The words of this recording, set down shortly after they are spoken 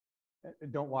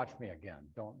Don't watch me again.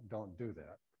 Don't do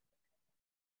that.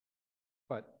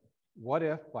 But What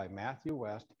If by Matthew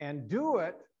West, and do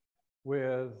it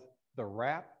with the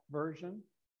rap version.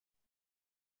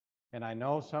 And I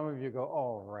know some of you go,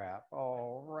 oh, rap,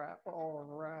 oh, rap, oh,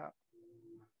 rap.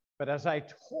 But as I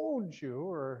told you,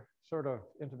 or sort of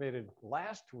intimated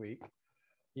last week,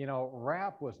 you know,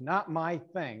 rap was not my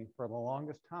thing for the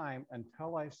longest time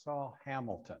until I saw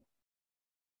Hamilton.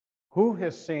 Who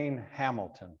has seen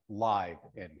Hamilton live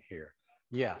in here?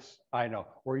 Yes, I know.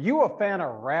 Were you a fan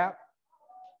of rap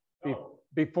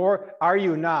before? Are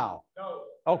you now? No.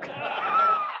 Okay. Did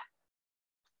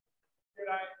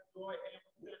I enjoy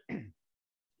Hamilton?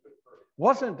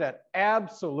 Wasn't that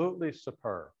absolutely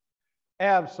superb?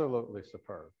 Absolutely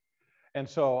superb. And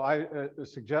so I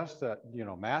suggest that, you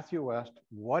know, Matthew West,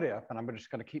 What If, and I'm just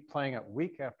going to keep playing it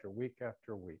week after week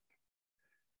after week.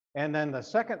 And then the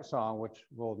second song, which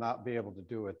we'll not be able to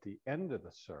do at the end of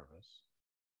the service,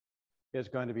 is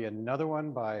going to be another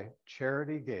one by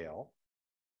Charity Gale.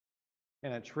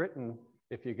 And it's written,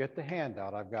 if you get the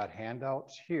handout, I've got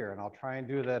handouts here, and I'll try and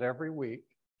do that every week.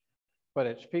 But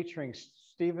it's featuring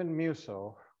Stephen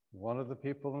Musso, one of the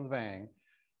people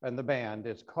in the band.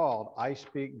 It's called I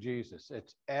Speak Jesus.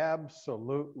 It's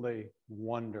absolutely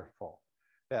wonderful.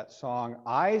 That song,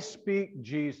 I Speak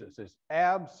Jesus, is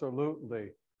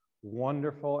absolutely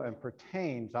wonderful and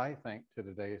pertains, I think, to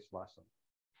today's lesson.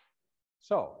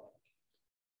 So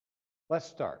let's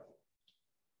start.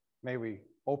 May we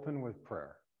open with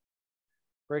prayer.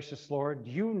 Gracious Lord,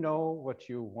 you know what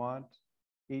you want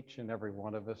each and every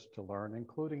one of us to learn,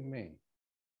 including me.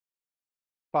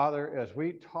 Father, as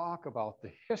we talk about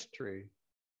the history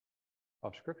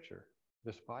of Scripture,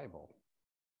 this Bible,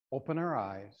 open our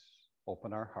eyes,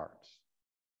 open our hearts,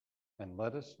 and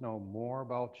let us know more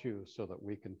about you so that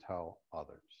we can tell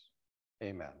others.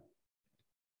 Amen.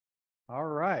 All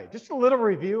right, just a little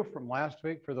review from last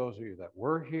week for those of you that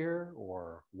were here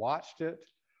or watched it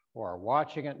or are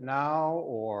watching it now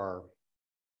or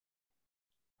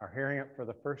are hearing it for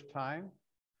the first time.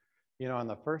 You know, in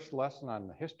the first lesson on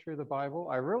the history of the Bible,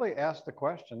 I really asked the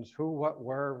questions who, what,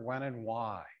 where, when, and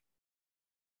why.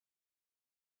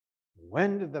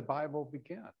 When did the Bible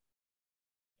begin?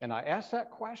 And I asked that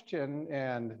question,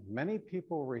 and many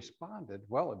people responded,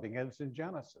 well, it begins in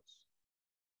Genesis.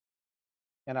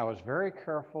 And I was very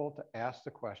careful to ask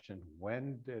the question,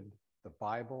 when did the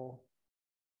Bible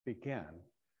begin?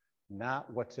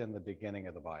 Not what's in the beginning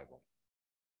of the Bible.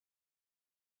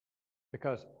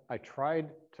 Because I tried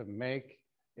to make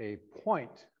a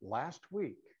point last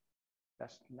week.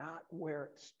 That's not where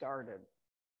it started.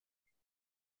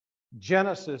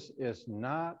 Genesis is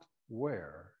not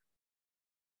where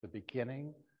the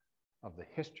beginning of the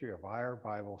history of our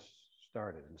Bible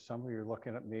started. And some of you are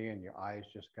looking at me and your eyes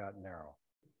just got narrow.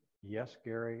 Yes,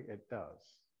 Gary, it does.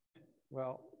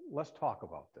 Well, let's talk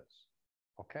about this,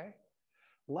 okay?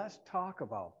 Let's talk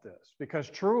about this, because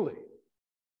truly,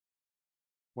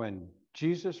 when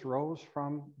Jesus rose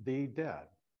from the dead,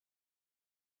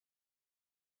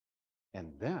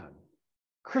 and then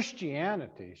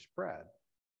Christianity spread,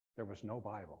 there was no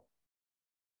Bible.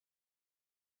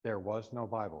 There was no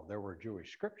Bible. There were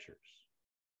Jewish scriptures,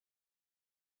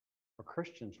 but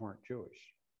Christians weren't Jewish.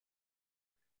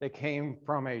 They came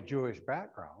from a Jewish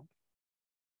background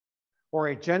or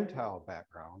a Gentile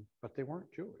background, but they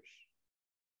weren't Jewish.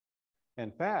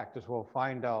 In fact, as we'll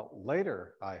find out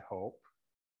later, I hope,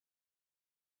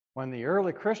 when the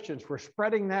early Christians were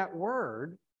spreading that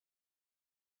word,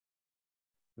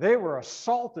 they were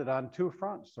assaulted on two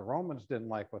fronts. The Romans didn't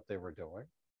like what they were doing,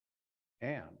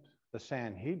 and the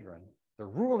Sanhedrin, the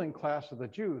ruling class of the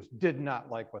Jews, did not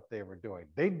like what they were doing.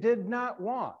 They did not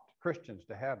want Christians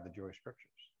to have the Jewish scriptures.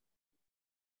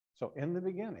 So in the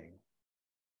beginning,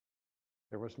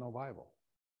 there was no Bible.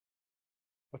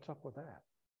 What's up with that?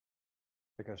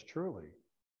 Because truly,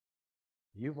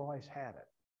 you've always had it.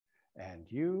 And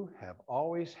you have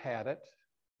always had it,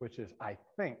 which is, I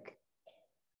think,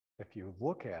 if you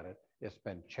look at it, it's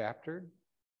been chaptered,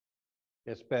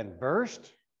 it's been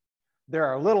versed. There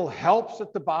are little helps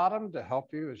at the bottom to help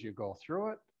you as you go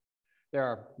through it. There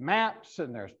are maps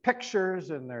and there's pictures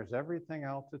and there's everything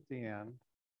else at the end.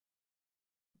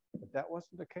 But that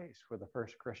wasn't the case for the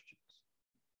first Christians.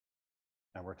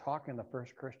 And we're talking the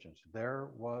first Christians. There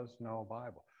was no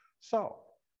Bible. So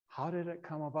how did it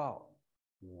come about?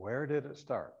 Where did it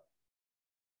start?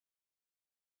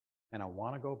 And I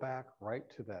want to go back right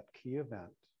to that key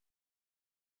event,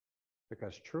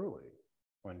 because truly,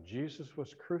 when Jesus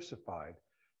was crucified,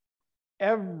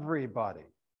 everybody,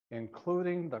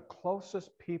 including the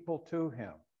closest people to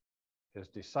him, his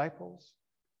disciples,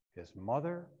 his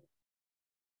mother,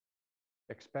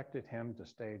 expected him to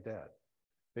stay dead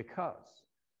because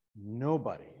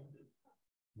nobody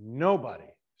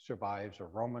survives a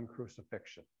Roman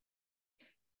crucifixion.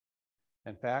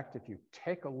 In fact, if you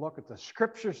take a look at the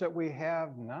scriptures that we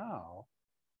have now,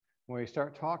 when we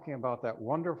start talking about that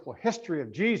wonderful history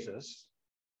of Jesus,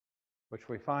 which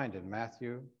we find in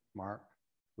Matthew, Mark,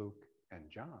 Luke, and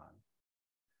John,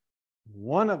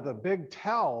 one of the big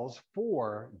tells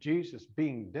for Jesus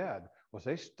being dead was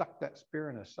they stuck that spear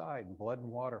in his side and blood and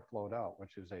water flowed out,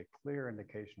 which is a clear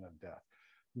indication of death.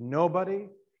 Nobody,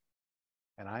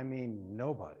 and I mean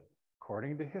nobody,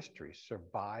 according to history,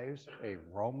 survives a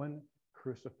Roman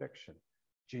crucifixion.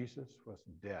 Jesus was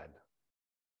dead.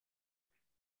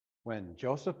 When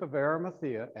Joseph of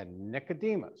Arimathea and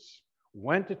Nicodemus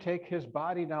went to take his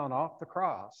body down off the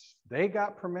cross, they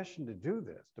got permission to do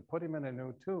this, to put him in a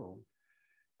new tomb.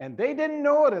 And they didn't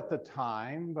know it at the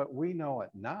time, but we know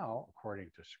it now, according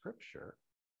to Scripture.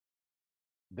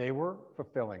 They were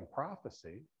fulfilling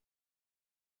prophecy.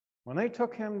 When they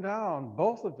took him down,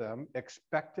 both of them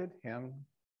expected him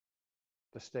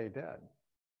to stay dead.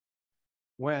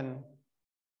 When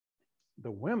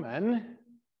the women,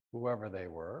 whoever they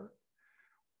were,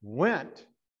 went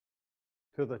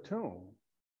to the tomb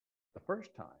the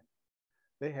first time,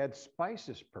 they had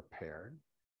spices prepared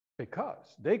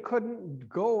because they couldn't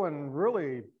go and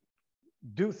really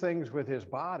do things with his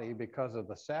body because of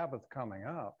the Sabbath coming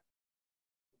up.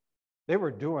 They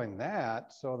were doing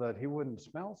that so that he wouldn't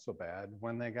smell so bad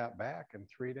when they got back in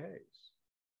 3 days.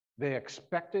 They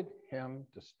expected him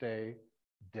to stay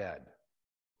dead,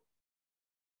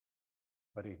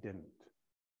 but he didn't.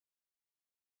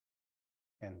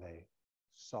 And they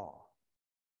saw.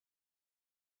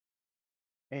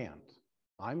 And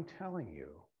I'm telling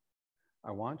you, I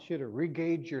want you to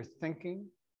regauge your thinking,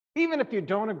 even if you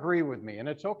don't agree with me, and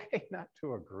it's okay not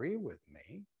to agree with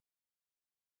me.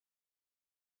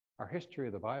 Our history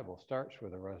of the Bible starts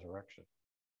with the resurrection,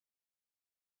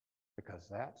 because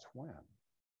that's when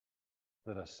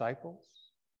the disciples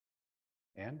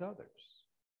and others,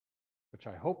 which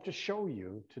I hope to show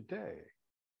you today,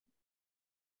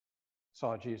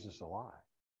 saw Jesus alive.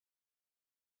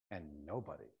 And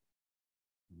nobody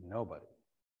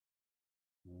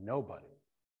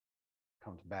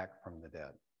comes back from the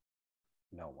dead.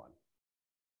 No one.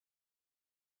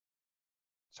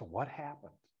 So what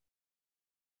happened?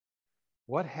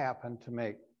 What happened to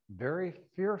make very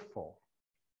fearful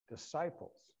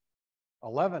disciples,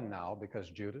 11 now because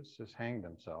Judas has hanged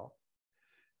himself,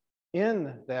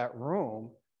 in that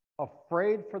room,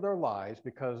 afraid for their lives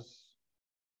because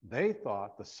they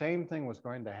thought the same thing was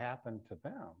going to happen to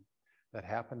them that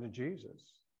happened to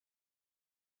Jesus?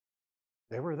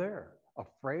 They were there,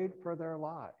 afraid for their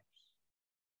lives.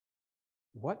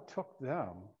 What took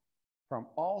them from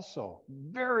also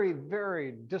very,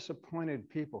 very disappointed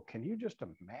people? Can you just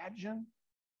imagine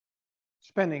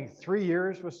spending 3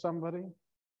 years with somebody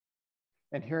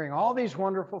and hearing all these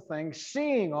wonderful things,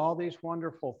 seeing all these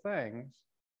wonderful things,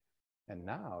 and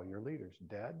now your leader's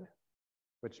dead,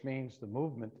 which means the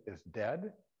movement is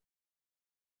dead,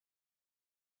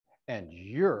 and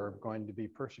you're going to be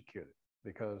persecuted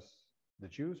because the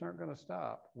Jews aren't going to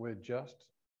stop with just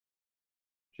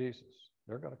Jesus.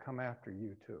 They're going to come after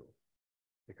you too,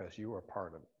 because you were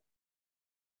part of it.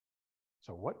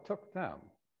 So what took them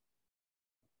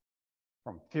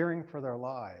from fearing for their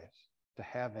lives to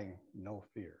having no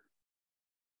fear?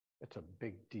 It's a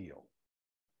big deal.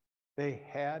 They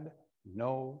had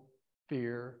no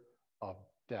fear of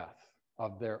death,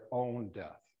 of their own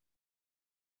death.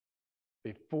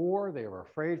 Before, they were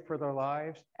afraid for their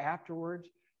lives. Afterwards,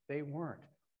 they weren't.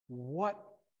 What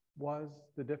was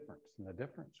the difference? And the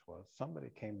difference was somebody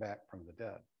came back from the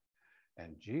dead,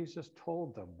 and Jesus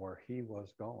told them where he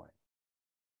was going.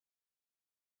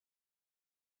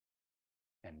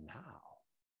 And now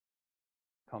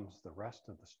comes the rest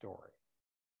of the story.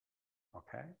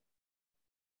 Okay?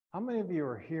 How many of you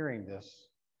are hearing this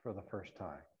for the first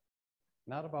time?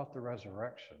 Not about the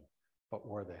resurrection, but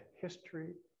where the history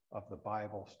of the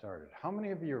Bible started. How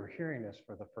many of you are hearing this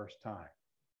for the first time?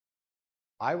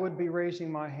 I would be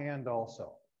raising my hand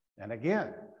also. And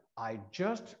again, I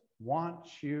just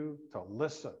want you to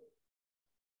listen.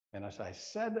 And as I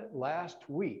said last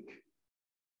week,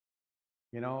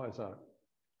 you know, as a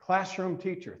classroom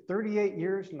teacher, 38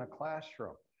 years in the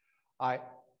classroom, I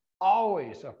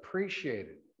always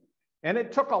appreciated, and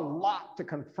it took a lot to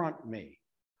confront me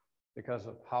because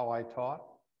of how I taught.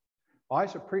 I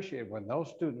always appreciated when those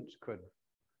students could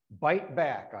bite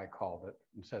back, I called it,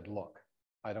 and said, look,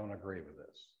 I don't agree with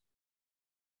this.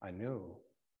 I knew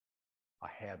I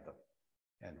had them.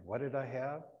 And what did I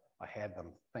have? I had them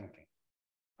thinking.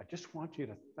 I just want you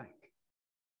to think.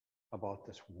 about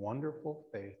this wonderful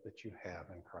faith that you have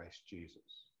in Christ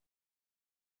Jesus.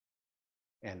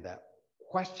 And that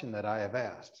question that I have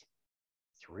asked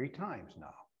 3 times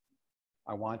now,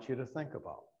 I want you to think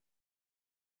about.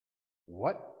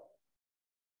 What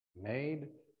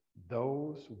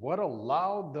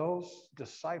allowed those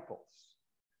disciples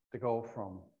to go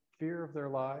from fear of their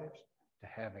lives to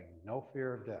having no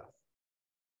fear of death?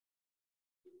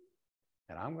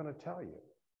 And I'm going to tell you,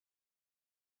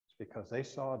 it's because they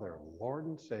saw their Lord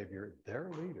and Savior, their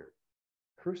leader,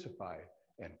 crucified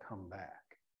and come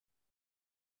back.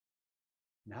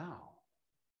 Now,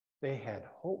 they had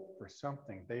hope for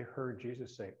something they heard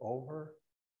Jesus say over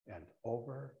and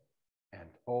over and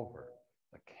over.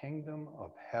 The kingdom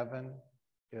of heaven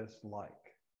is like.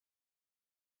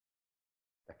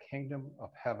 The kingdom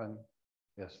of heaven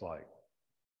is like.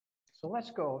 So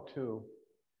let's go to,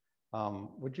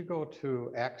 would you go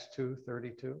to Acts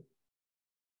 2:32?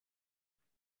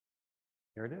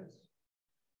 Here it is.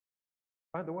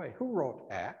 By the way, who wrote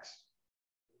Acts?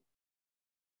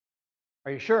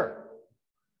 Are you sure?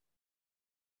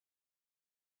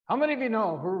 How many of you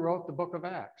know who wrote the book of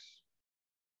Acts?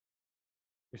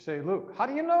 You say, Luke. How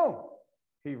do you know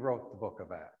he wrote the book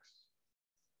of Acts?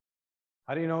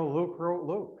 How do you know Luke wrote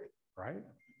Luke, right?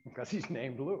 Because he's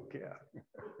named Luke, yeah.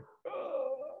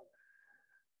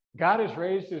 God has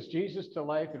raised this Jesus to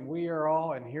life, and we are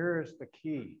all, and here is the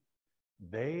key.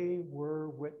 They were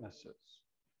witnesses.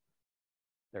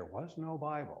 There was no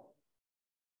Bible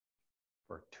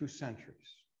for 2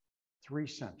 centuries, 3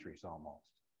 centuries almost.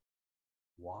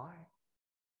 Why?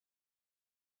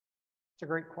 It's a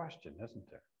great question, isn't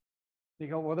there? You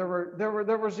go, well,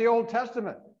 there was the Old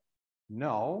Testament.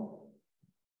 No.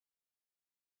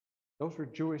 Those were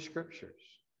Jewish scriptures.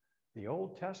 The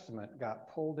Old Testament got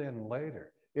pulled in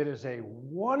later. It is a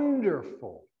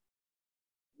wonderful,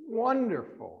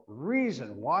 wonderful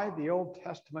reason why the Old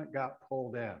Testament got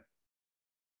pulled in.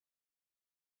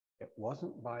 It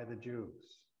wasn't by the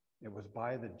Jews. It was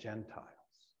by the Gentiles.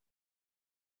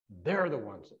 They're the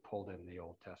ones that pulled in the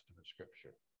Old Testament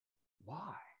scripture.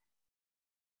 Why?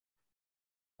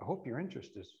 I hope your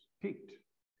interest is piqued.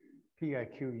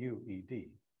 Piqued.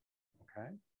 Okay?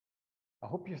 I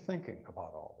hope you're thinking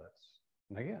about all this.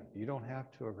 And again, you don't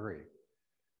have to agree.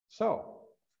 So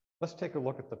let's take a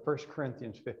look at the 1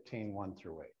 Corinthians 15, 1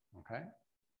 through 8. Okay?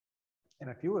 And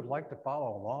if you would like to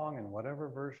follow along in whatever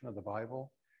version of the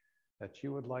Bible that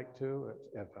you would like to,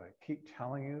 if I keep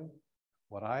telling you,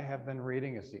 what I have been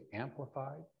reading is the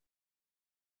Amplified,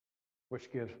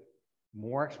 which gives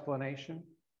more explanation.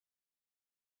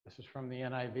 This is from the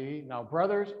NIV. Now,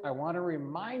 brothers, I want to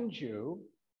remind you,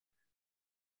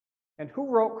 and who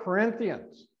wrote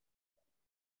Corinthians?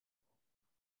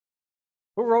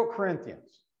 Who wrote Corinthians?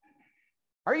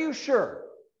 Are you sure?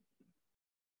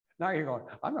 Now you're going,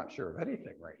 I'm not sure of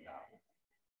anything right now.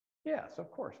 Yes, of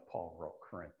course, Paul wrote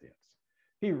Corinthians.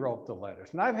 He wrote the letters.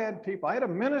 And I've had people, I had a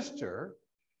minister,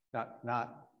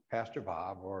 not Pastor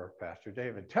Bob or Pastor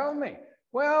David, tell me,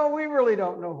 well, we really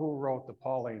don't know who wrote the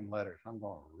Pauline letters. I'm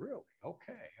going, really?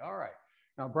 Okay, all right.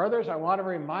 Now, brothers, I want to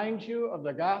remind you of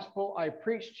the gospel I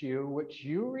preached to you, which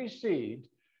you received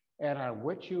and on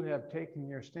which you have taken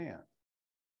your stand.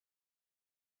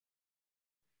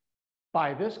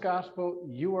 By this gospel,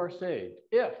 you are saved.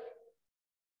 If,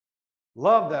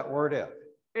 love that word if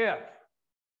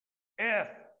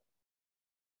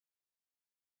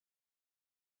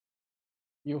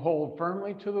you hold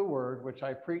firmly to the word which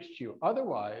I preached to you.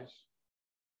 Otherwise,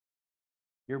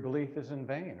 your belief is in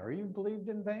vain, or you believed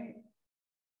in vain.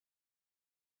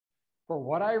 For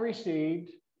what I received,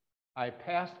 I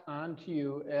passed on to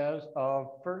you as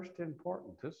of first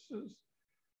importance.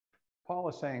 Paul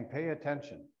is saying, pay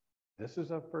attention. This is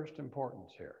of first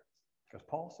importance here, because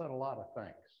Paul said a lot of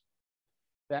things.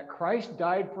 That Christ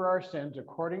died for our sins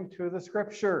according to the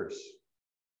scriptures.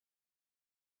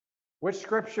 Which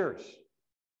scriptures?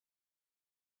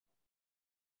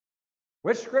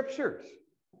 Which scriptures?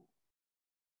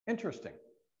 Interesting.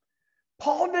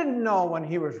 Paul didn't know when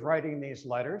he was writing these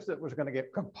letters that was going to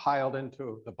get compiled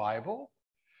into the Bible.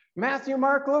 Matthew,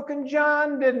 Mark, Luke, and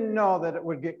John didn't know that it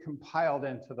would get compiled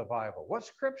into the Bible. What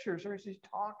scriptures is he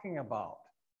talking about?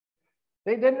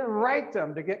 They didn't write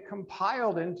them to get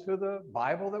compiled into the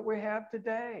Bible that we have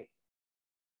today.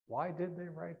 Why did they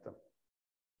write them?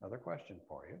 Another question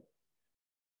for you.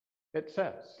 It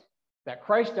says that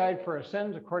Christ died for our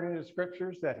sins according to the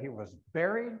scriptures, that he was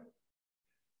buried,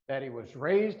 that he was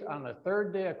raised on the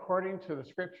 3rd day according to the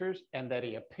scriptures, and that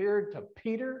he appeared to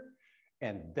Peter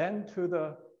and then to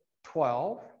the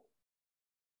 12.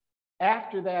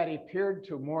 After that, he appeared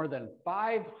to more than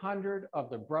 500 of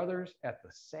the brothers at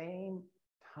the same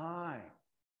time.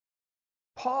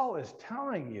 Paul is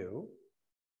telling you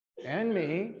and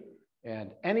me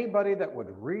and anybody that would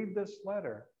read this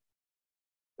letter,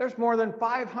 there's more than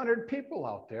 500 people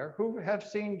out there who have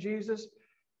seen Jesus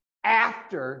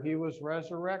after he was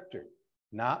resurrected,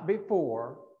 not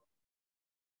before,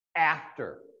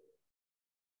 after.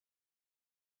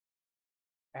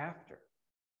 After.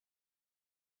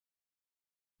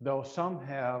 Though some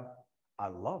have, I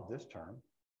love this term,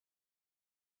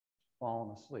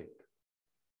 fallen asleep.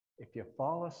 If you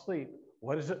fall asleep,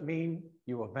 what does it mean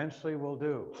you eventually will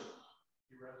do?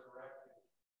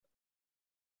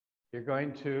 You're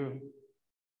going to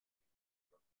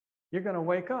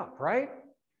wake up, right?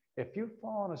 If you've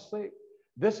fallen asleep,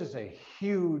 this is a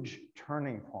huge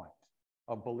turning point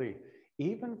of belief.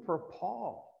 Even for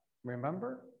Paul,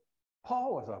 remember?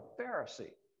 Paul was a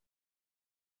Pharisee.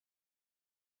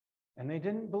 And they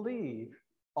didn't believe,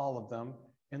 all of them,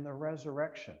 in the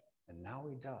resurrection. And now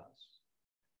he does.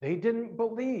 They didn't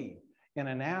believe in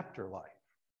an afterlife.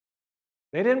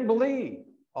 They didn't believe,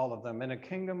 all of them, in a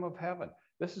kingdom of heaven.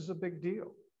 This is a big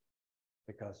deal.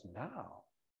 Because now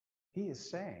he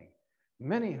is saying,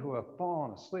 many who have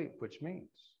fallen asleep, which means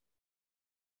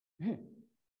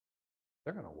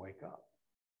they're going to wake up.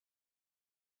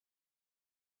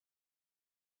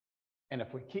 And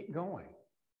if we keep going,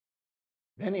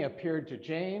 then he appeared to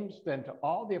James, then to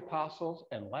all the apostles,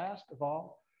 and last of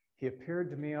all, he appeared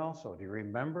to me also. Do you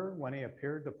remember when he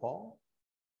appeared to Paul?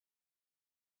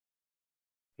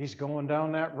 He's going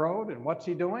down that road, and what's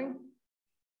he doing?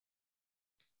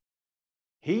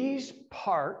 He's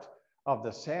part of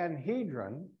the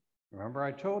Sanhedrin. Remember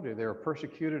I told you they were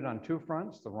persecuted on two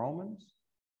fronts, the Romans,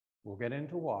 we'll get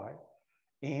into why,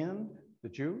 and the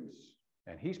Jews,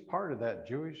 and he's part of that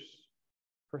Jewish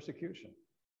persecution.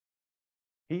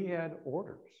 He had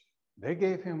orders. They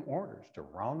gave him orders to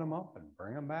round him up and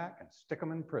bring him back and stick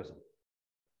him in prison.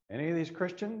 Any of these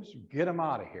Christians, get them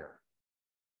out of here.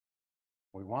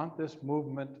 We want this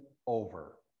movement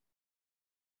over.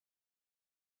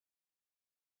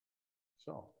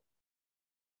 So,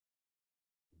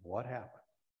 what happened?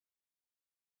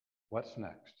 What's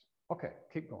next? Okay,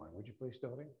 keep going. Would you please,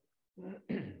 Dodie?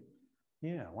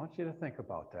 Yeah, I want you to think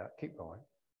about that. Keep going.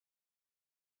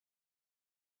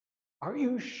 Are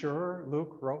you sure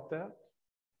Luke wrote that?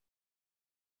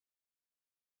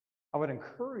 I would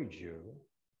encourage you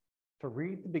to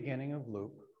read the beginning of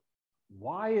Luke.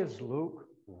 Why is Luke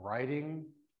writing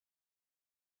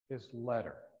his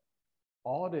letter?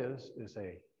 All it is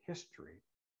a history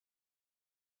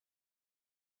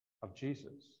of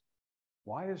Jesus.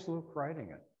 Why is Luke writing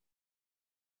it?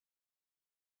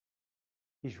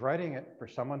 He's writing it for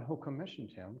someone who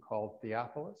commissioned him called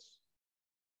Theophilus.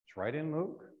 It's right in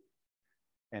Luke.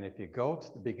 And if you go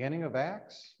to the beginning of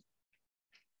Acts,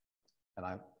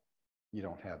 and you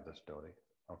don't have this, Dodie,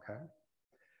 okay?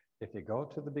 If you go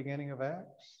to the beginning of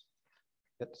Acts,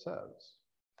 it says,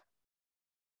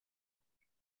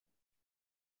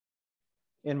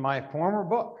 in my former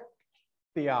book,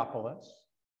 Theophilus,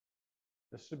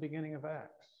 this is the beginning of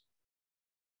Acts.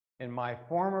 In my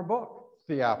former book,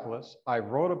 Theophilus, I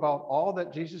wrote about all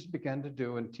that Jesus began to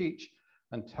do and teach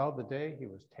until the day he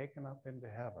was taken up into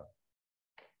heaven.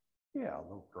 Yeah,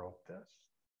 Luke wrote this.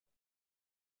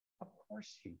 Of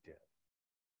course he did.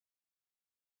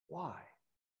 Why?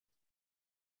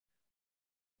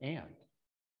 And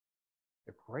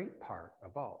the great part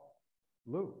about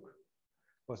Luke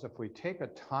was if we take a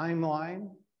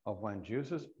timeline of when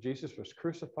Jesus was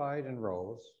crucified and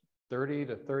rose, 30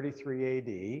 to 33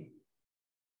 AD,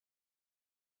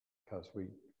 because we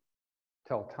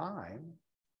tell time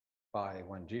by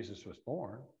when Jesus was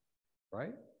born,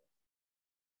 right?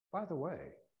 By the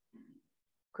way,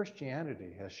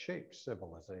 Christianity has shaped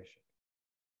civilization.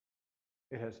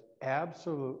 It has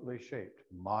absolutely shaped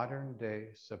modern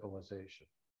day civilization.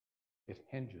 It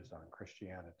hinges on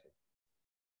Christianity.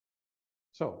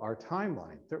 So our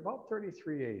timeline, they're about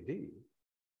 33 AD.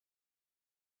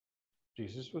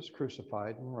 Jesus was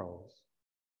crucified and rose.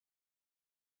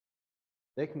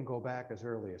 They can go back as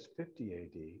early as 50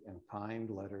 AD and find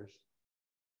letters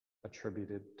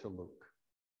attributed to Luke.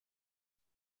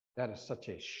 That is such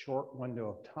a short window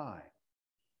of time.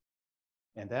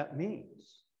 And that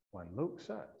means when Luke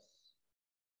says,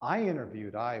 I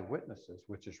interviewed eyewitnesses,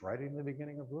 which is right in the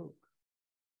beginning of Luke,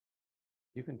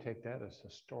 you can take that as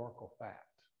historical fact.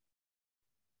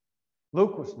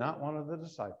 Luke was not one of the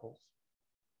disciples.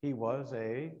 He was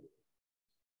a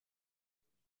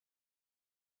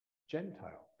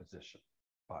Gentile physician,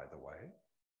 by the way.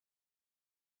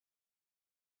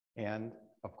 And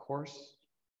of course,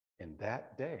 in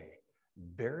that day,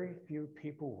 very few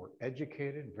people were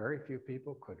educated, very few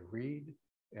people could read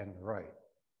and write.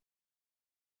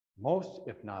 most,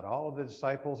 if not all of the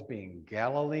disciples being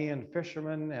Galilean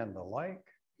fishermen and the like,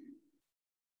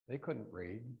 they couldn't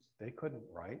read, they couldn't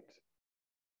write.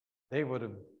 They would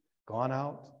have gone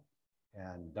out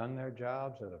and done their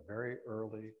jobs at a very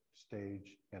early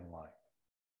stage in life.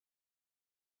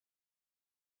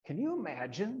 Can you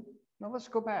imagine? Now let's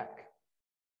go back.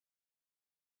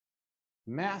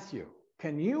 Matthew.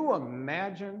 Can you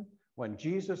imagine when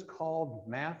Jesus called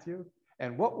Matthew?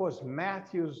 And what was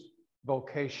Matthew's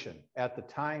vocation at the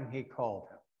time he called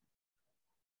him?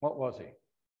 What was he?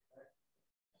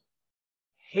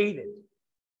 Hated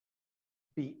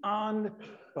beyond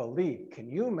belief. Can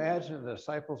you imagine the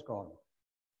disciples going,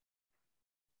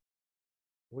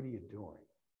 "What are you doing,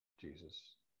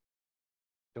 Jesus?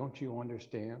 Don't you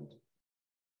understand?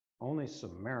 Only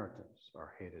Samaritans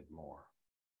are hated more.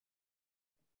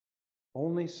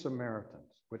 Only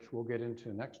Samaritans, which we'll get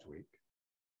into next week.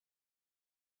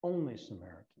 Only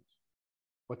Samaritans.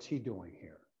 What's he doing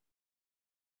here?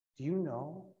 Do you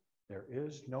know there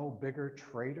is no bigger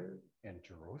traitor in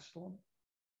Jerusalem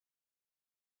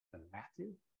than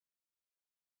Matthew?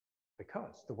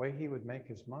 Because the way he would make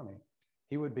his money,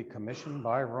 he would be commissioned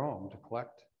by Rome to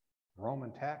collect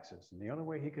Roman taxes. And the only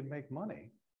way he could make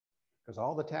money, because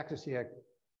all the taxes he had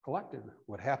collected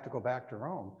would have to go back to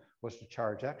Rome, was to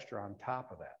charge extra on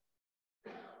top of that.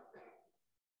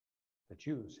 The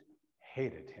Jews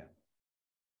hated him.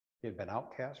 He had been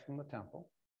outcast from the temple,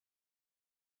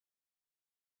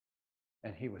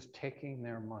 and he was taking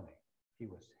their money. He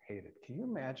was hated. Can you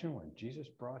imagine when Jesus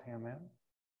brought him in?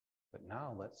 But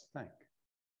now let's think.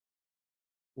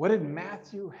 What did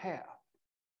Matthew have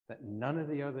that none of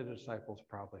the other disciples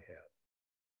probably had?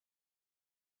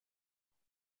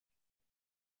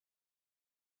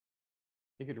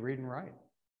 He could read and write.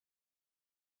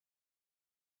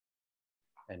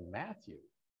 And Matthew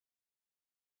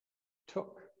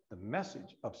took the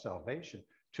message of salvation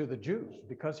to the Jews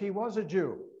because he was a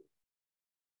Jew.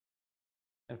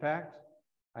 In fact,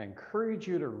 I encourage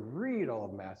you to read all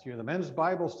of Matthew. The men's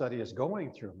Bible study is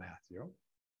going through Matthew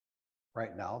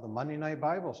right now, the Monday night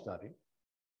Bible study.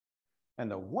 And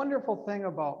the wonderful thing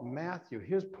about Matthew,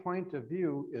 his point of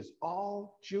view is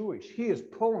all Jewish. He is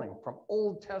pulling from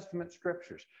Old Testament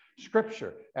scriptures,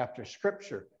 scripture after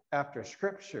scripture after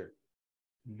scripture,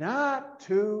 not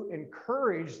to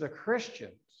encourage the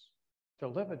Christians to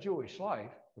live a Jewish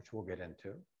life, which we'll get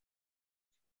into,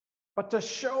 but to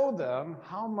show them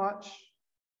how much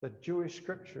the Jewish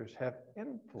scriptures have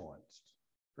influenced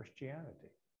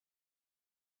Christianity.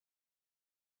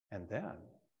 And then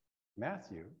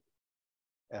Matthew,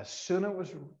 as soon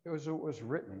as it was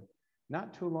written,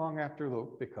 not too long after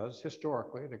Luke, because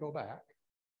historically they go back,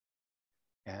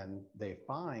 and they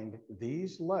find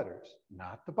these letters,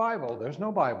 not the Bible. There's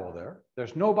no Bible there.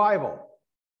 There's no Bible.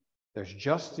 There's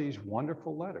just these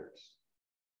wonderful letters.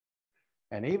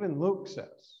 And even Luke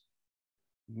says,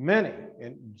 many,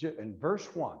 in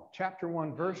verse 1, chapter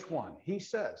 1, verse 1, he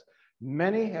says,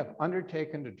 many have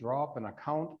undertaken to draw up an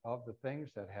account of the things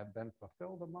that have been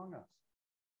fulfilled among us.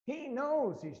 He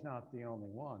knows he's not the only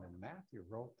one. And Matthew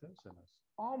wrote this, and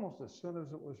almost as soon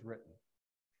as it was written,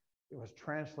 it was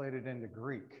translated into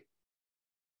Greek.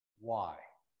 Why?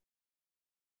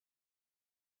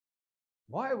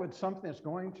 Why would something that's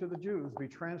going to the Jews be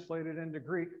translated into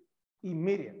Greek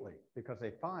immediately? Because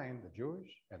they find the Jewish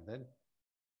and then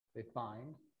they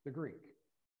find the Greek.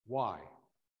 Why?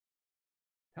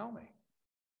 Tell me.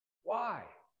 Why?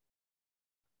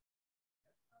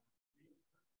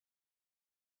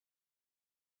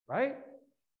 Right?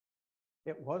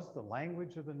 It was the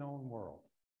language of the known world.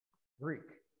 Greek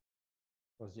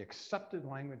was the accepted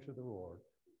language of the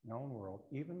known world,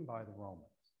 even by the Romans.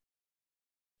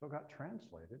 So it got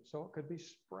translated so it could be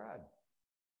spread.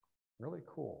 Really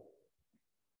cool.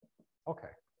 Okay.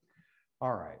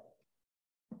 All right.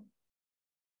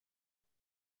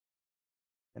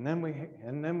 And then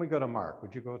we go to Mark.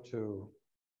 Would you go to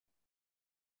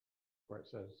where it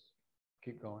says,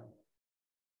 keep going?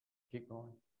 Keep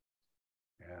going.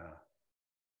 Yeah.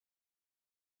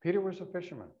 Peter was a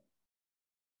fisherman.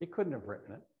 He couldn't have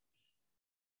written it.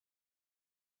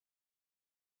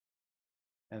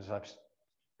 And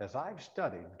as I've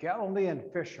studied, Galilean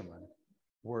fishermen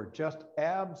were just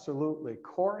absolutely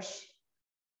coarse,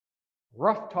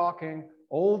 rough-talking,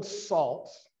 old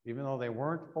salts, even though they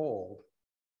weren't old,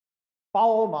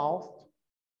 foul-mouthed.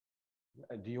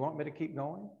 Do you want me to keep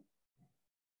going?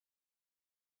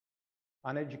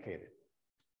 Uneducated.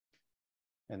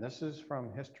 And this is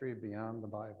from history beyond the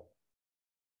Bible.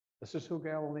 This is who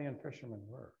Galilean fishermen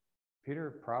were.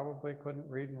 Peter probably couldn't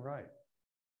read and write.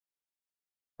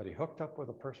 But he hooked up with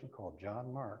a person called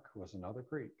John Mark, who was another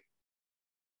Greek.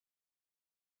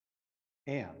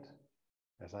 And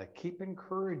as I keep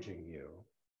encouraging you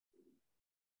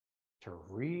to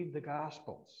read the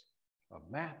Gospels of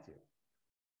Matthew,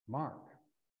 Mark,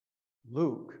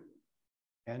 Luke,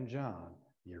 and John,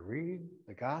 you read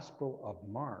the Gospel of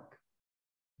Mark,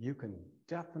 you can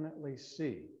definitely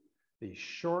see these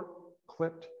short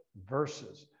clipped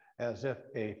verses as if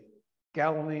a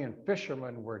Galilean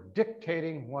fisherman were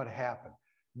dictating what happened.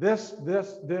 This, and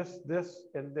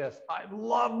this. I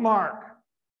love Mark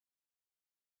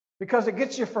because it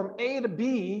gets you from A to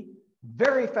B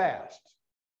very fast.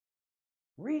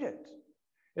 Read it.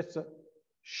 It's the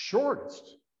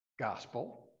shortest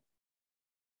gospel,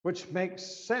 which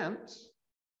makes sense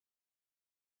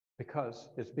because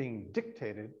it's being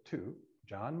dictated to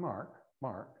John Mark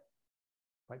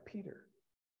by Peter.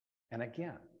 And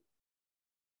again,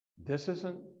 this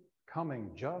isn't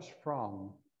coming just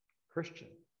from Christian.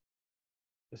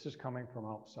 This is coming from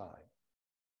outside.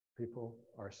 People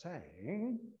are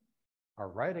saying, are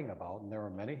writing about, and there are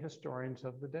many historians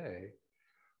of the day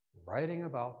writing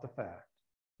about the fact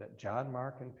that John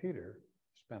Mark and Peter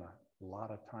spent a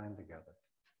lot of time together.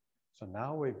 So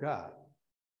now we've got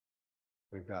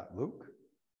Luke,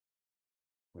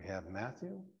 we have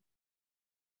Matthew,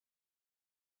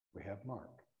 we have Mark.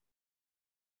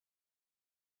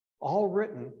 All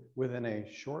written within a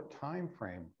short time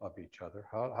frame of each other.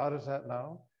 How does that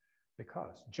know?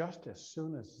 Because just as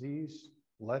soon as these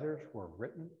letters were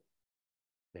written,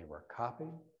 they were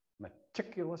copied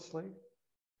meticulously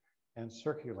and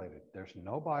circulated. There's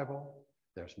no Bible,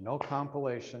 there's no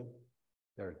compilation,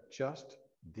 they're just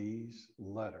these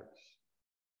letters.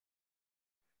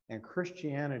 And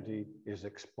Christianity is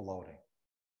exploding.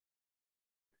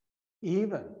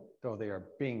 Even though they are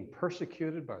being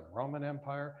persecuted by the Roman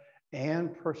Empire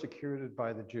and persecuted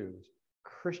by the Jews,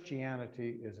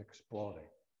 Christianity is exploding.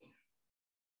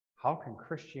 How can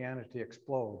Christianity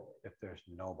explode if there's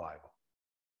no Bible?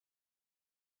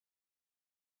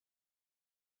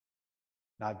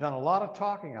 Now, I've done a lot of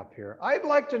talking up here. I'd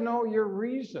like to know your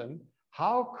reason.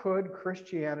 How could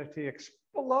Christianity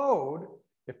explode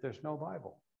if there's no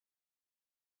Bible?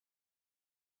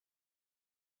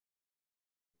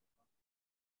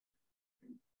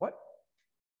 What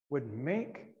would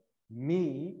make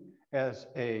me, as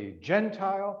a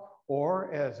Gentile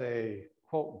or as a,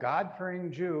 quote,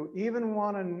 God-fearing Jew, even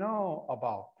want to know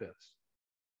about this?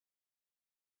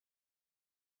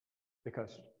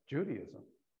 Because Judaism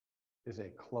is a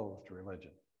closed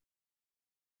religion,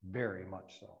 very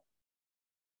much so.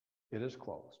 It is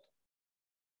closed.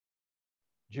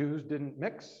 Jews didn't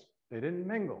mix, they didn't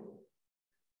mingle.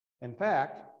 In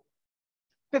fact,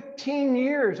 15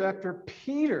 years after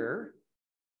Peter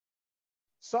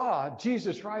saw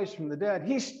Jesus rise from the dead,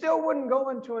 he still wouldn't go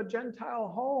into a Gentile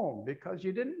home because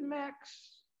you didn't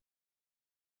mix.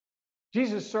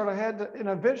 Jesus sort of had to, in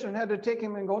a vision, had to take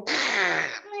him and go,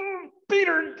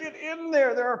 Peter, get in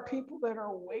there. There are people that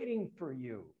are waiting for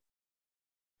you.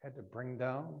 Had to bring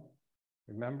down,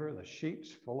 remember, the sheets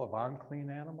full of unclean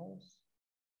animals?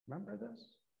 Remember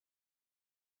this?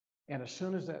 And as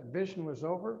soon as that vision was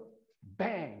over,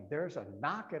 bang, there's a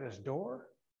knock at his door.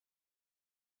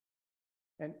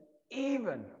 And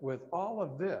even with all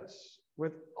of this,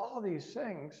 with all these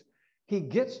things, he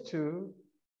gets to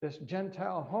this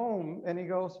Gentile home and he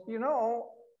goes, you know,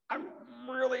 I'm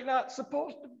really not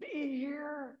supposed to be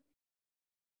here.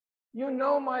 You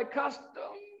know my custom.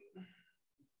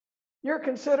 You're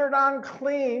considered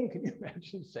unclean. Can you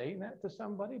imagine saying that to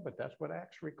somebody? But that's what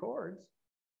Acts records.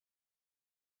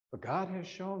 But God has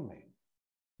shown me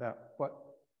that what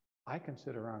I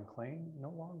consider unclean no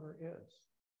longer is.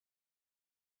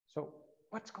 So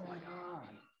what's going on?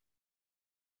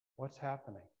 What's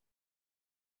happening?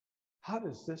 How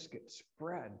does this get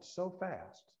spread so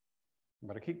fast?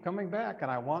 But I keep coming back,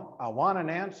 and I want an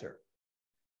answer.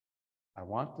 I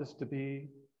want this to be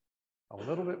a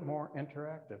little bit more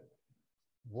interactive.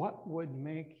 What would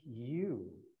make you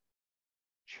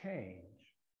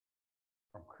change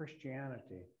from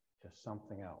Christianity to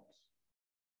something else?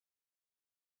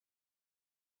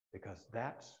 Because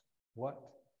that's what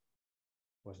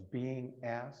was being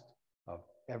asked of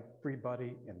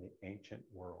everybody in the ancient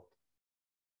world.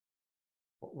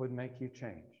 What would make you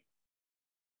change?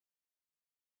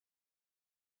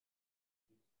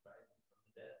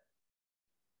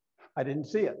 I didn't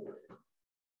see it.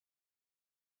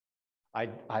 I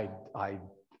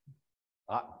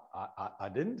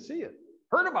didn't see it.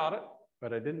 Heard about it,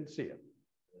 but I didn't see it.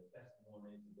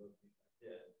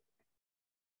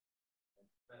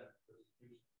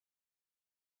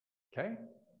 Okay.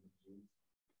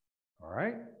 All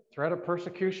right. Threat of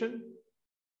persecution.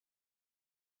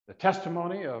 The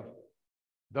testimony of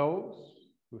those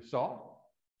who saw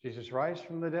Jesus rise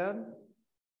from the dead.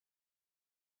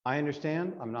 I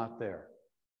understand I'm not there.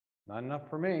 Not enough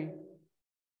for me.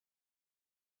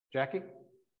 Jackie?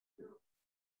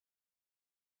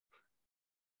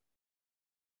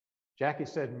 Jackie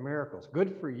said miracles.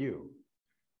 Good for you.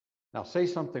 Now say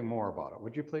something more about it,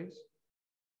 would you please?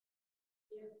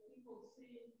 If people see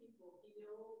people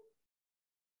healed,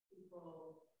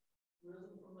 people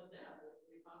risen from the dead, as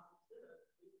the apostles did it,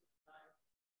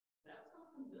 that's going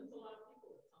to convince a lot of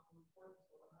people that something important is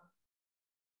going on.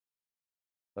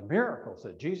 The miracles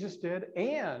that Jesus did,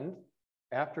 and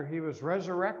after he was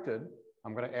resurrected,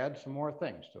 I'm going to add some more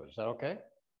things to it. Is that okay?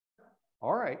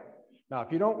 All right. Now,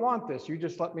 if you don't want this, you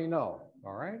just let me know.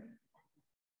 All right?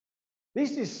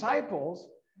 These disciples,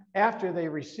 after they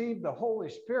received the Holy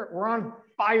Spirit, were on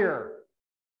fire.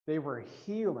 They were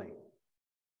healing.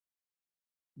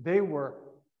 They were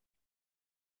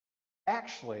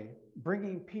actually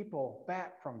bringing people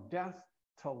back from death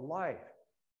to life.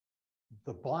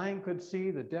 The blind could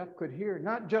see, the deaf could hear,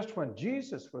 not just when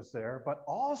Jesus was there, but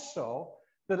also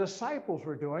the disciples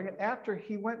were doing it after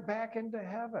he went back into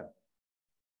heaven.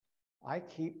 I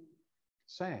keep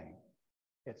saying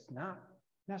it's not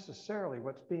necessarily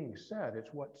what's being said, it's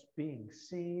what's being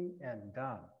seen and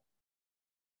done.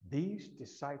 These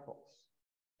disciples,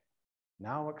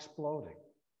 now exploding,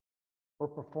 were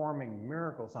performing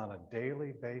miracles on a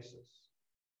daily basis.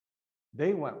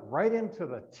 They went right into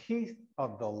the teeth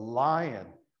of the lion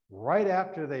right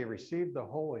after they received the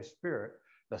Holy Spirit.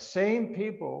 The same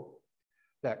people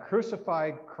that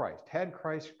crucified Christ, had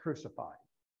Christ crucified.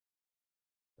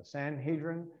 The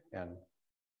Sanhedrin and,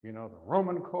 the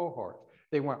Roman cohorts,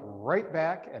 they went right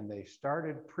back and they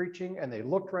started preaching and they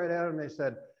looked right at him and they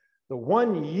said, the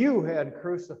one you had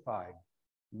crucified,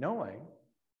 knowing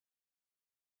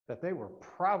that they were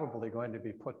probably going to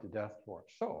be put to death for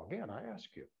it. So again, I ask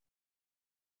you,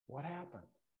 what happened?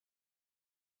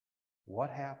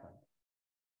 What happened?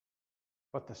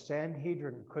 But the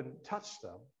Sanhedrin couldn't touch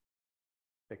them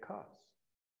because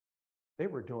they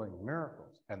were doing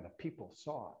miracles and the people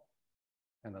saw it.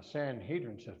 And the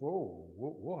Sanhedrin says, whoa,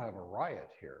 we'll have a riot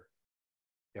here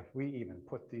if we even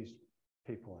put these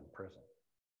people in prison.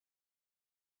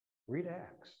 Read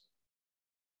Acts.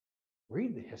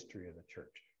 Read the history of the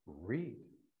church. Read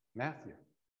Matthew,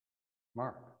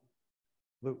 Mark,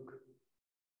 Luke,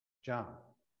 John,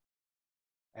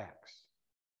 Acts.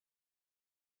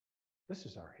 This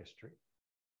is our history.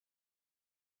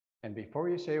 And before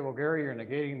you say, well, Gary, you're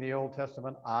negating the Old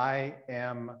Testament, I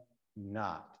am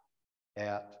not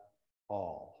at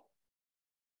all.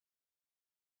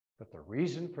 But the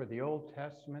reason for the Old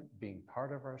Testament being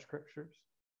part of our scriptures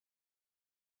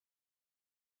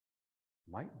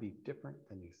might be different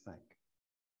than you think.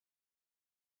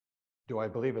 Do I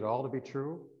believe it all to be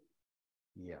true?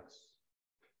 Yes.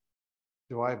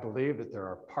 Do I believe that there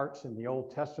are parts in the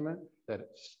Old Testament that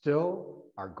still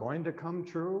are going to come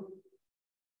true?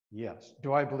 Yes.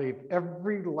 Do I believe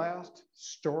every last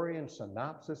story and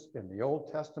synopsis in the Old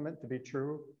Testament to be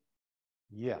true?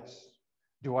 Yes.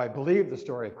 Do I believe the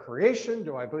story of creation?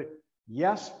 Do I believe?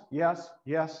 Yes, yes,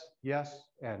 yes, yes,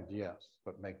 and yes.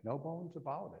 But make no bones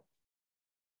about it.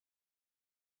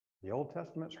 The Old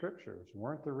Testament scriptures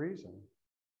weren't the reason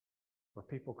for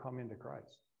people coming to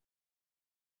Christ.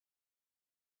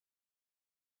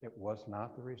 It was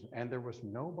not the reason. And there was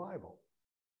no Bible.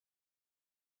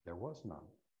 There was none.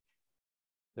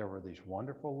 There were these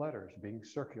wonderful letters being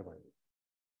circulated.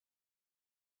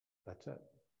 That's it.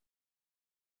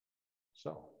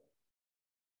 So,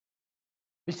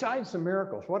 besides the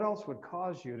miracles, what else would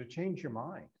cause you to change your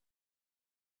mind?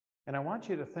 And I want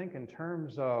you to think in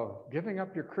terms of giving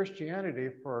up your Christianity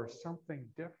for something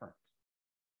different.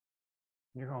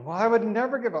 And you're going, well, I would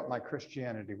never give up my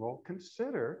Christianity. Well,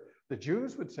 consider the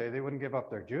Jews would say they wouldn't give up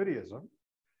their Judaism,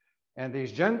 and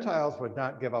these Gentiles would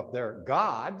not give up their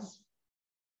gods.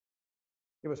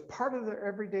 It was part of their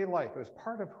everyday life. It was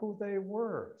part of who they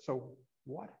were. So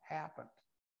what happened?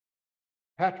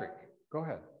 Patrick, go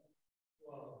ahead.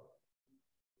 Well,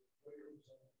 what you're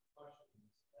saying, questions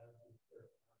as if they're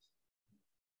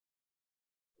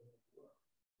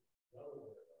another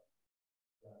way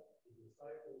that the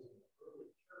disciples in the early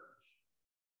church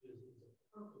is a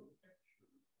perfect picture.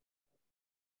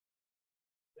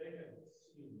 They had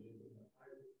seen it in the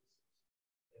eyewitnesses,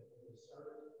 and when they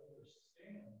started to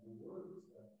understand the words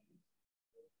that Jesus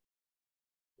said,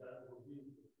 that were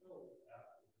being fulfilled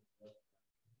after his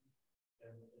resurrection,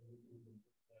 and we can get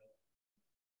that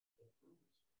the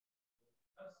fruits of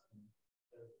Testament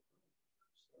as the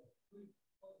church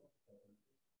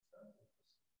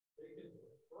they can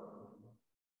affirm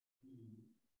the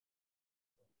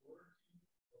authority of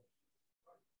Jesus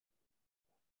Christ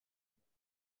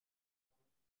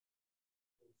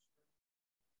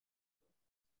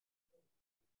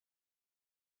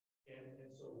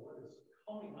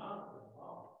coming out of the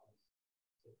mouth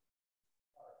is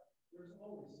there's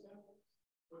always skeptics,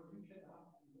 but you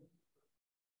cannot convince a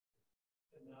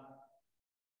person, cannot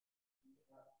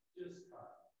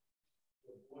discard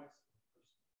the voice of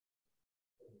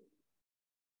the person.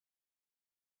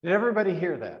 Did everybody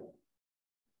hear that?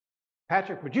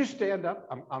 Patrick, would you stand up?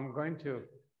 I'm going to,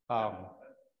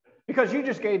 because you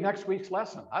just gave next week's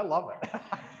lesson. I love it.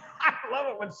 I love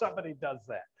it when somebody does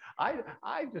that.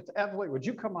 I just absolutely, would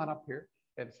you come on up here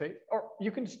and say, or you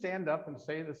can stand up and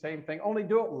say the same thing, only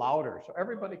do it louder so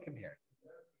everybody can hear.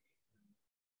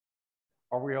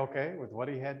 Are we okay with what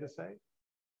he had to say?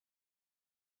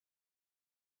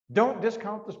 Don't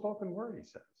discount the spoken word, he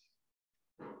says.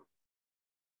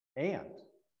 And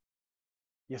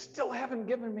you still haven't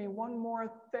given me one more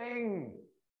thing.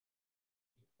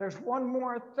 There's one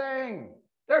more thing.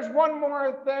 There's one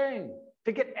more thing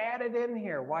to get added in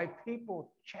here. Why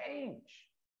people change.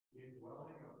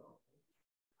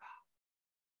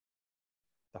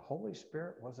 The Holy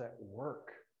Spirit was at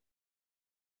work,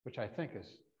 which I think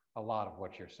is a lot of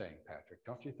what you're saying, Patrick.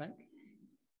 Don't you think?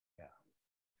 Yeah.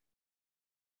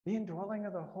 The indwelling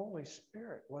of the Holy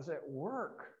Spirit was at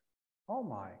work. Oh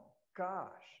my gosh.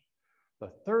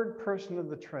 The third person of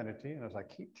the Trinity, and as I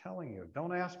keep telling you,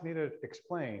 don't ask me to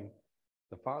explain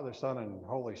the Father, Son, and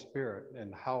Holy Spirit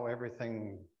and how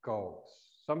everything goes.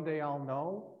 Someday I'll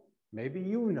know. Maybe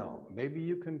you know. Maybe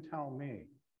you can tell me.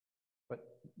 But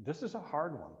this is a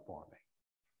hard one for me.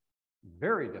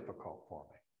 Very difficult for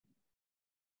me.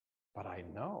 But I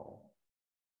know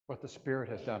what the Spirit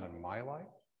has done in my life.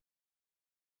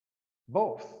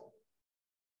 Both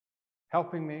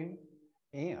helping me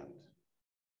and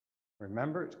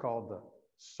remember, it's called the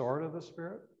sword of the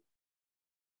Spirit.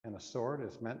 And a sword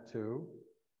is meant to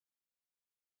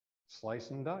slice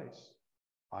and dice.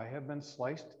 I have been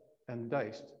sliced and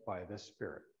diced by this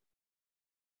Spirit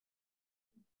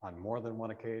on more than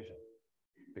one occasion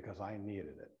because I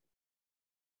needed it.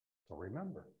 So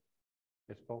remember,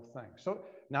 it's both things. So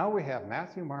now we have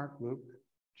Matthew, Mark, Luke,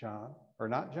 John, or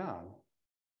not John.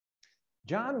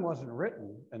 John wasn't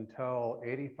written until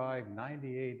 85,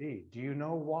 90 AD. Do you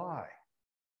know why?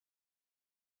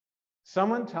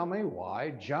 Someone tell me why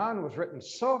John was written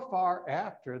so far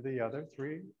after the other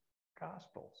three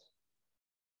Gospels.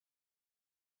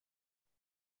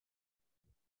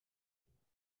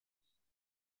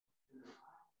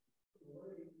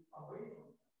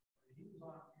 He was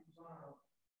on an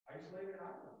isolated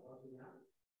island, wasn't he?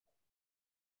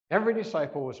 Every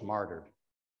disciple was martyred,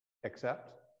 except.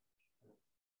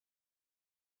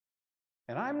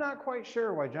 And I'm not quite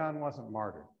sure why John wasn't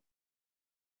martyred.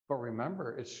 But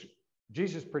remember,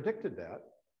 Jesus predicted that.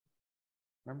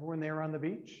 Remember when they were on the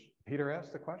beach? Peter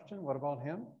asked the question, what about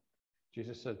him?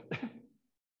 Jesus said,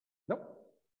 nope,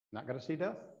 not going to see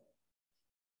death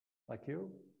like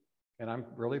you. And I'm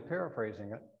really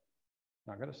paraphrasing it.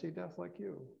 Not going to see death like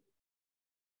you.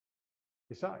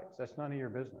 Besides, that's none of your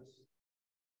business.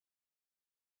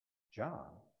 John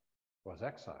was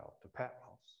exiled to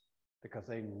Patmos because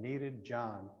they needed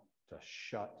John to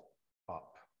shut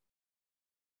up.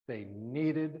 They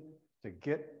needed to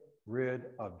get rid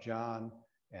of John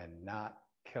and not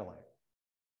kill him.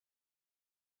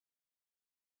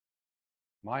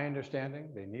 My understanding,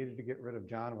 they needed to get rid of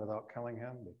John without killing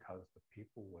him because the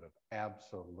people would have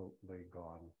absolutely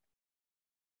gone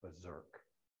berserk.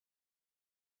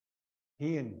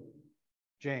 He and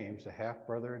James, the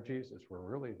half-brother of Jesus, were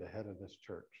really the head of this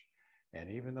church. And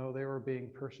even though they were being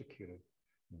persecuted,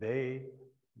 they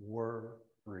were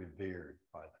revered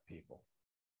by the people.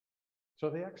 So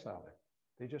they exiled him.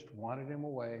 They just wanted him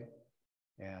away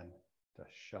and to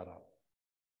shut up.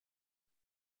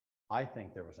 I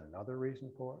think there was another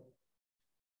reason for it.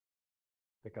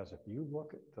 Because if you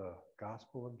look at the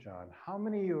Gospel of John, how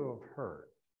many of you have heard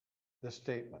this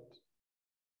statement?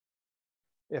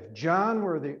 If John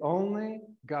were the only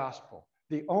gospel,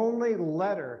 the only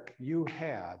letter you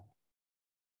had,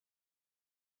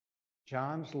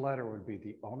 John's letter would be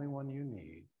the only one you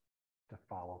need to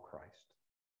follow Christ.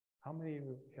 How many of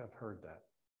you have heard that?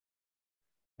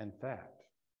 In fact,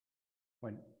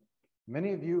 when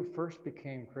many of you first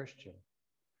became Christian,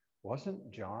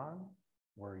 wasn't John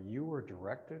where you were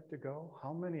directed to go?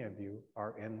 How many of you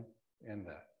are in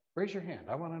that? Raise your hand.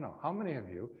 I want to know. How many of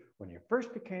you, when you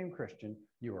first became Christian,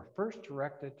 you were first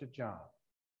directed to John?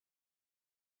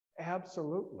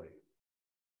 Absolutely.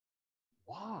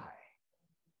 Why?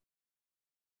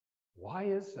 Why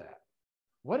is that?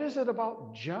 What is it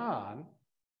about John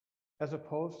as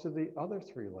opposed to the other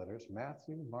three letters,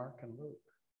 Matthew, Mark, and Luke?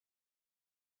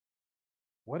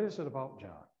 What is it about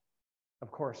John?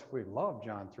 Of course, we love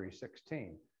John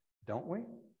 3:16, don't we?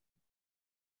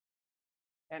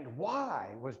 And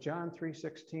why was John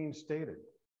 3:16 stated?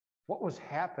 What was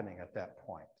happening at that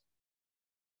point?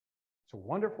 It's a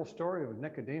wonderful story of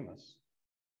Nicodemus.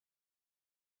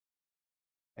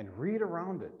 And read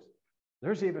around it.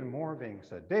 There's even more being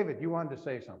said. David, you wanted to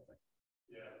say something.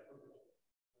 Yeah.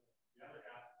 The other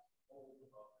half is told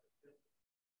about the history.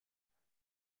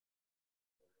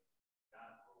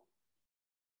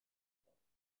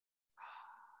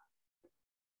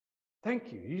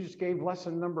 Thank you. You just gave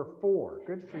lesson number 4.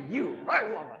 Good for you. I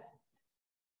love it.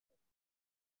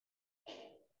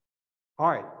 All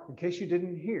right, in case you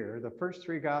didn't hear, the first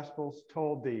 3 Gospels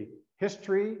told the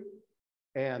history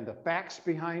and the facts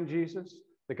behind Jesus.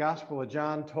 The Gospel of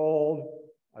John told,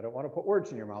 I don't want to put words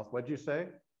in your mouth, what'd you say?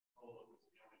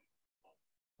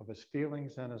 Of his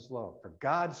feelings and his love. For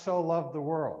God so loved the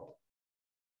world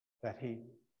that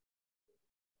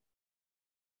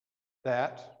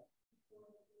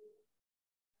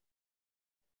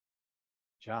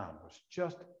John was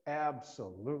just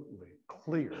absolutely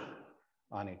clear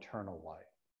on eternal life.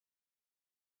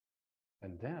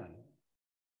 And then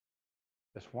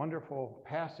this wonderful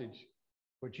passage,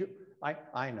 would you,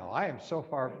 I know, I am so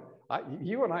far,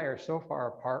 you and I are so far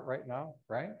apart right now,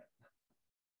 right?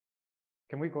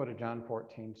 Can we go to John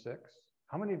 14:6?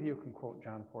 How many of you can quote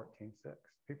John 14:6?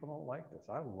 People don't like this.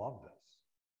 I love this.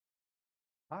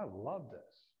 I love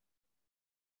this.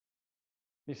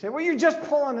 You say, well, you're just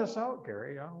pulling this out,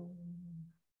 Gary.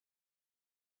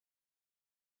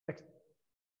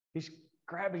 He's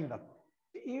grabbing the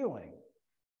feeling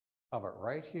of it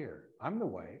right here. I'm the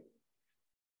way.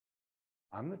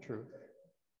 I'm the truth.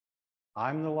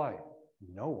 I'm the light.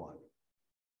 No one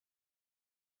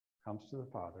comes to the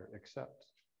Father except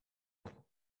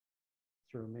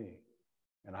through me.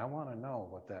 And I want to know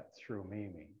what that through me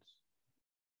means.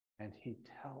 And he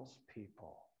tells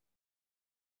people.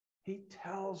 He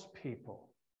tells people.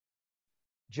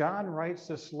 John writes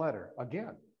this letter.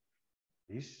 Again,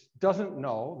 he doesn't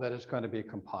know that it's going to be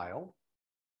compiled.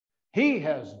 He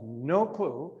has no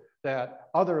clue that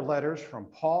other letters from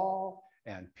Paul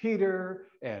and Peter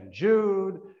and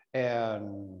Jude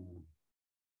and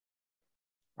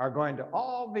are going to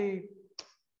all be,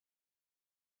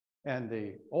 and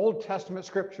the Old Testament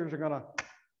scriptures are going to,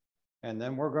 and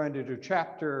then we're going to do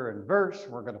chapter and verse.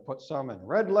 We're going to put some in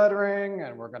red lettering,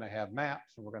 and we're going to have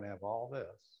maps, and we're going to have all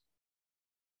this.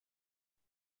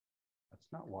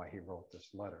 That's not why he wrote this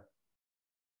letter.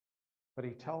 But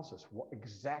he tells us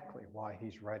exactly why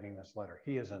he's writing this letter.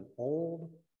 He is an old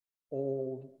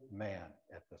man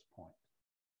at this point.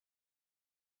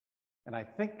 And I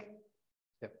think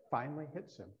it finally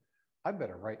hits him. I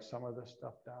better write some of this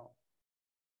stuff down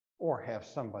or have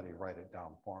somebody write it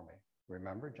down for me.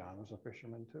 Remember, John was a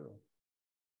fisherman too.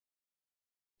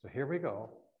 So here we go.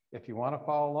 If you want to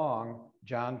follow along,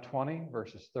 John 20,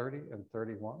 verses 30 and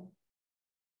 31.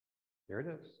 Here it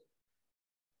is.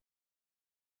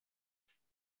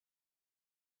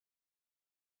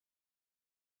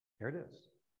 Here it is.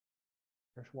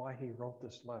 Here's why he wrote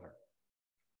this letter.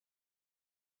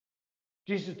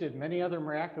 Jesus did many other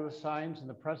miraculous signs in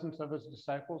the presence of his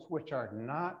disciples, which are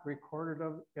not recorded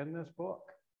in this book.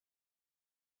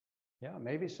 Yeah,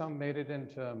 maybe some made it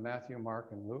into Matthew,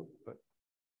 Mark, and Luke, but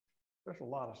there's a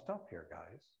lot of stuff here,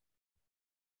 guys.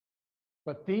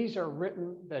 But these are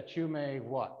written that you may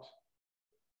what?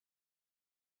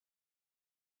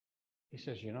 He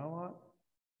says, you know what?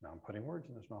 Now I'm putting words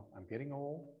in his mouth. I'm getting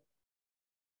old.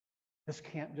 This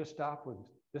can't stop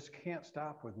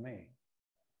with me.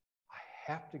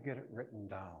 I have to get it written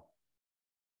down.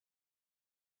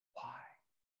 Why?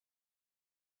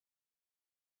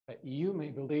 That you may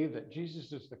believe that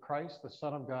Jesus is the Christ, the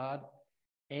Son of God,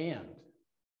 and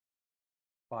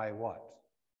by what?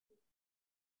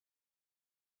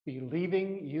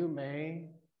 Believing you may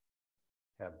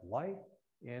have life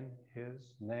in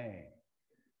his name.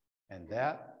 And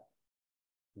that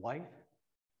life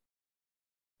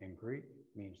in Greek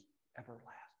means everlasting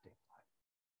life.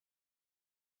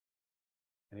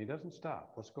 And he doesn't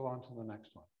stop. Let's go on to the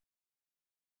next one.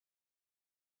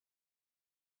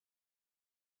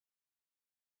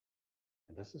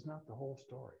 And this is not the whole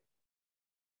story.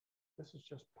 This is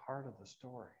just part of the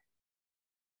story.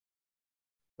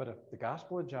 But if the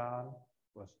Gospel of John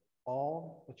was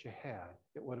all that you had,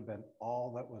 it would have been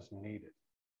all that was needed.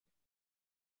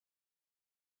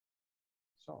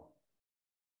 So,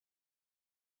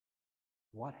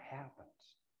 what happens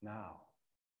now?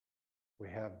 We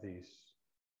have these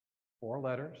 4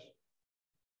 letters,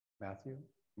 Matthew,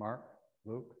 Mark,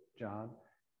 Luke, John,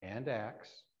 and Acts.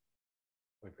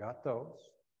 We've got those,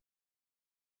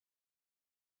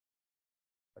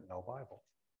 but no Bible.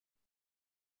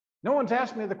 No one's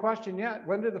asked me the question yet.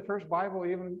 When did the first Bible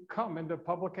even come into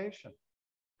publication?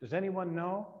 Does anyone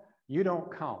know? You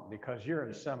don't count because you're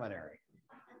in seminary.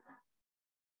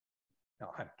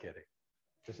 No, I'm kidding.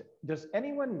 Does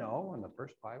anyone know when the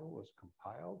first Bible was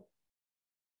compiled?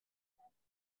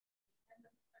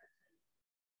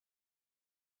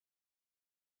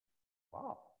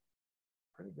 Wow,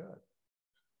 pretty good.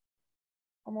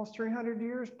 Almost 300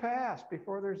 years passed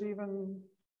before there's even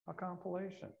a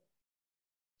compilation.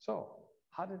 So,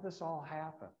 how did this all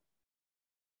happen?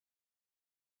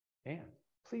 And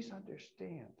please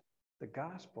understand the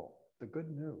gospel, the good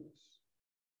news.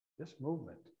 This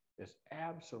movement is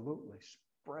absolutely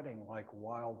spreading like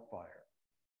wildfire.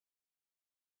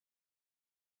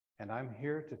 And I'm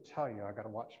here to tell you, I got to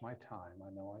watch my time.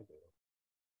 I know I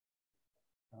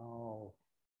do. Oh,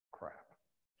 crap.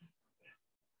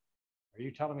 Are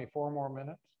you telling me 4 more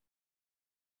minutes?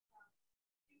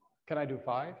 Can I do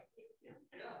 5?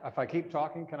 If I keep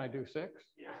talking, can I do 6? No,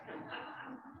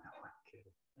 I'm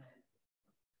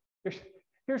kidding.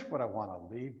 Here's what I want to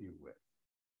leave you with.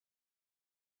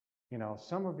 You know,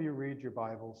 some of you read your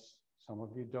Bibles, some of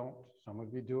you don't. Some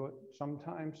of you do it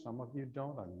sometimes, some of you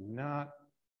don't.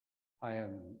 I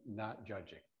am not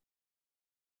judging.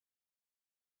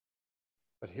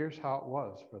 But here's how it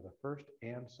was for the 1st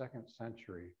and 2nd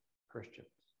century Christians.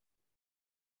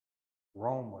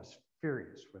 Rome was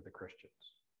furious with the Christians.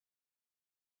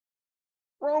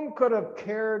 Rome could have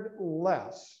cared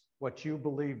less what you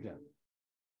believed in.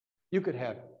 You could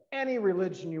have any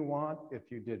religion you want if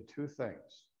you did 2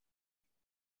 things.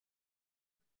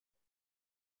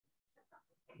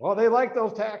 Well, they like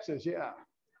those taxes, yeah.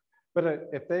 But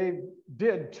if they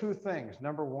did 2 things,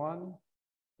 number 1,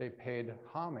 they paid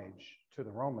homage to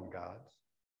the Roman gods.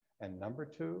 And number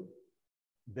 2,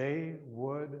 they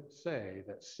would say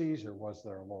that Caesar was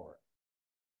their Lord.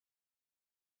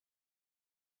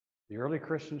 The early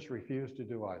Christians refused to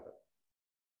do either.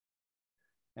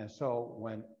 And so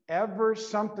whenever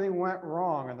something went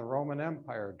wrong in the Roman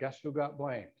Empire, guess who got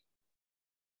blamed?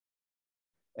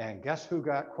 And guess who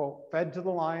got, quote, fed to the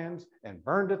lions and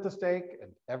burned at the stake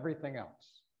and everything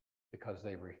else? Because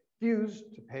they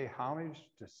refused to pay homage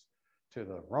to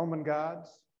the Roman gods,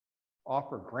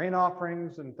 offer grain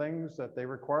offerings and things that they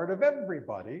required of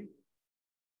everybody,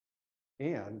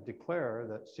 and declare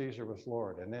that Caesar was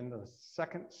Lord. And in the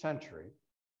 2nd century,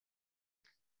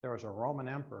 there was a Roman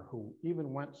emperor who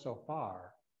even went so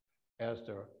far as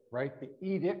to write the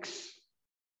edicts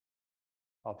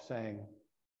of saying,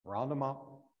 round them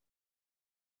up,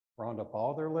 round up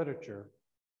all their literature,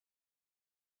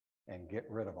 and get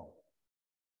rid of them.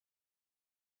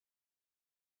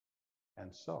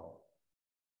 And so,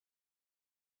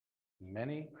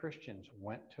 many Christians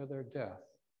went to their death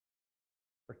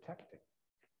protecting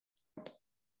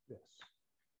this.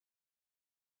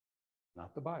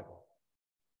 Not the Bible,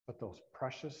 but those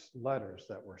precious letters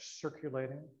that were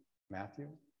circulating, Matthew,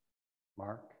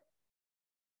 Mark,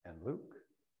 and Luke,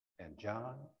 and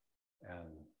John, and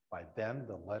by then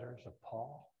the letters of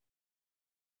Paul.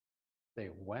 They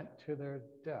went to their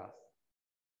death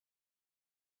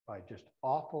by just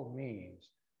awful means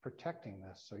protecting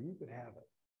this so you could have it.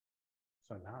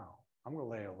 So now, I'm going to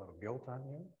lay a little guilt on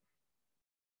you.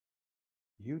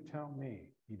 You tell me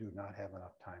you do not have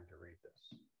enough time to read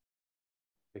this.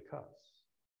 Because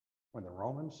when the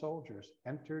Roman soldiers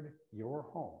entered your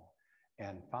home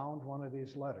and found one of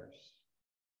these letters,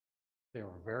 they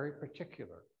were very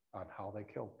particular on how they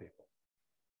killed people.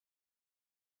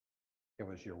 It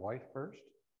was your wife first,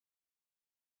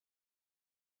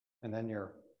 and then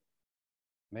your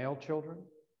male children,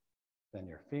 then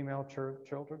your female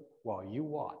children, while you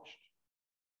watched.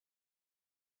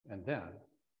 And then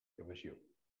it was you.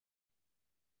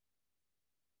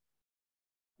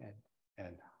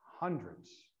 And hundreds,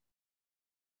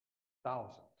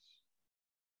 thousands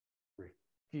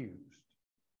refused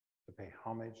to pay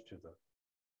homage to the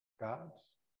gods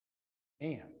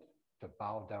and to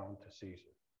bow down to Caesar.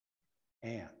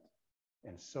 And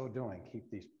in so doing,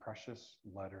 keep these precious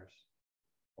letters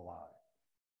alive.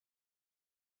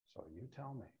 So you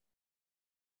tell me,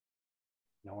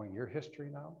 knowing your history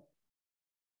now,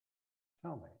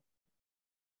 tell me,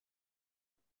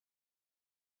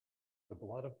 the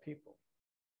blood of people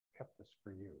kept this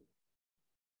for you.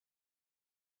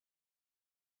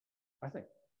 I think,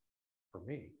 for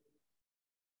me,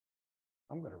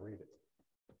 I'm going to read it.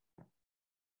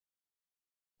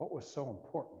 What was so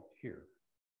important here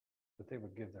that they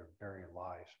would give their very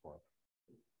lives for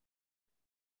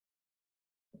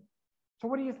them? So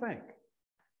what do you think?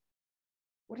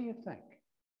 What do you think?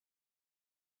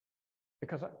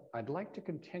 Because I'd like to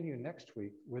continue next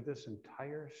week with this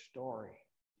entire story.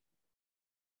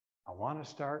 I want to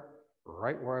start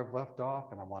right where I've left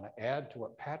off, and I want to add to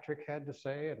what Patrick had to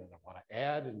say, and I want to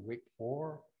add in week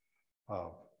 4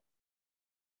 of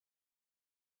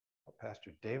what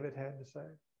Pastor David had to say.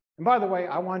 And by the way,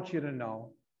 I want you to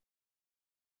know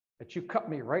that you cut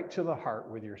me right to the heart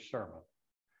with your sermon,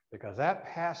 because that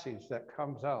passage that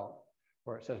comes out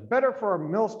where it says, better for a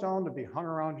millstone to be hung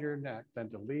around your neck than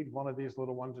to lead one of these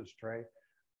little ones astray,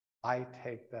 I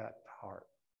take that to heart.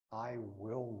 I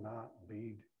will not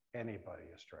lead anybody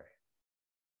astray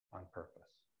on purpose.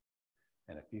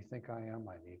 And if you think I am,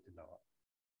 I need to know it.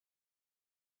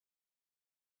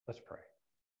 Let's pray.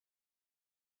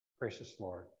 Gracious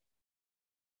Lord,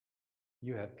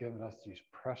 you have given us these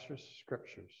precious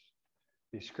scriptures,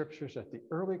 these scriptures that the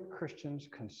early Christians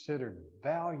considered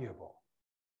valuable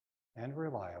and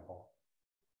reliable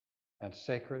and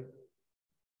sacred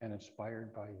and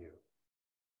inspired by you.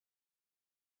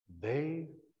 They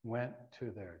went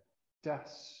to their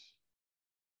deaths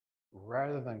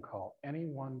rather than call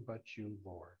anyone but you,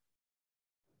 Lord.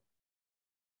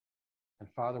 And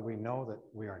Father, we know that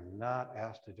we are not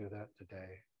asked to do that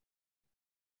today,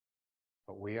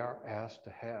 but we are asked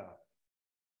to have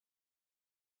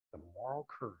the moral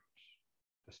courage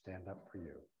to stand up for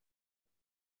you.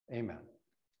 Amen.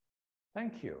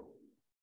 Thank you.